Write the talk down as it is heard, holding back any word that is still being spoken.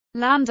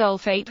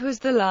Landulf VIII was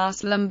the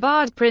last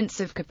Lombard prince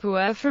of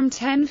Capua from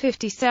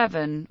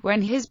 1057,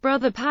 when his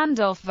brother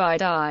Pandulf VI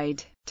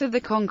died, to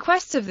the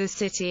conquest of the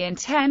city in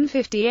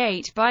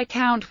 1058 by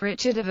Count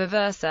Richard of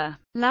Aversa.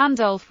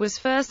 Landulf was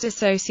first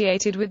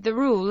associated with the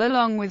rule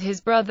along with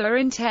his brother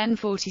in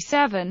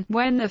 1047,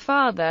 when the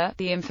father,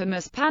 the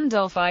infamous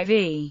Pandulf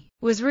IV,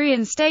 was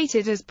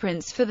reinstated as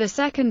prince for the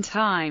second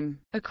time.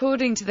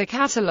 According to the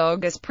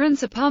catalogue as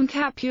Principum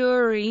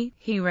Capuae,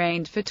 he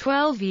reigned for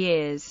 12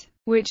 years,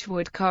 which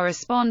would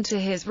correspond to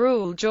his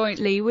rule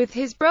jointly with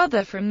his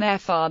brother from their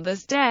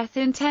father's death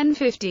in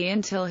 1050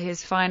 until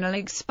his final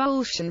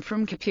expulsion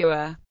from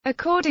Capua.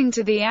 According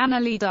to the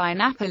Annali di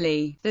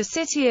Napoli, the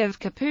city of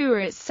Capua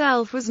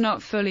itself was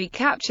not fully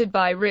captured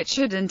by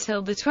Richard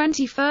until the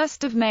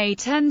 21st of May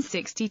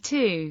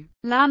 1062.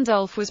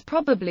 Landulf was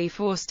probably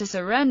forced to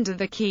surrender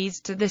the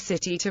keys to the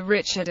city to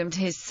Richard and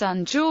his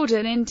son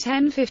Jordan in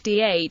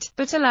 1058,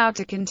 but allowed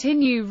to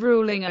continue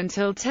ruling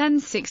until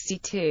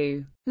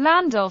 1062.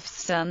 Landulf's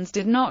sons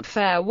did not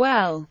fare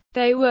well.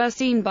 They were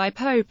seen by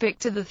Pope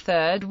Victor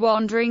III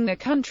wandering the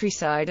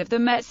countryside of the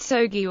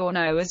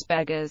Mezzogiorno as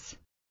beggars.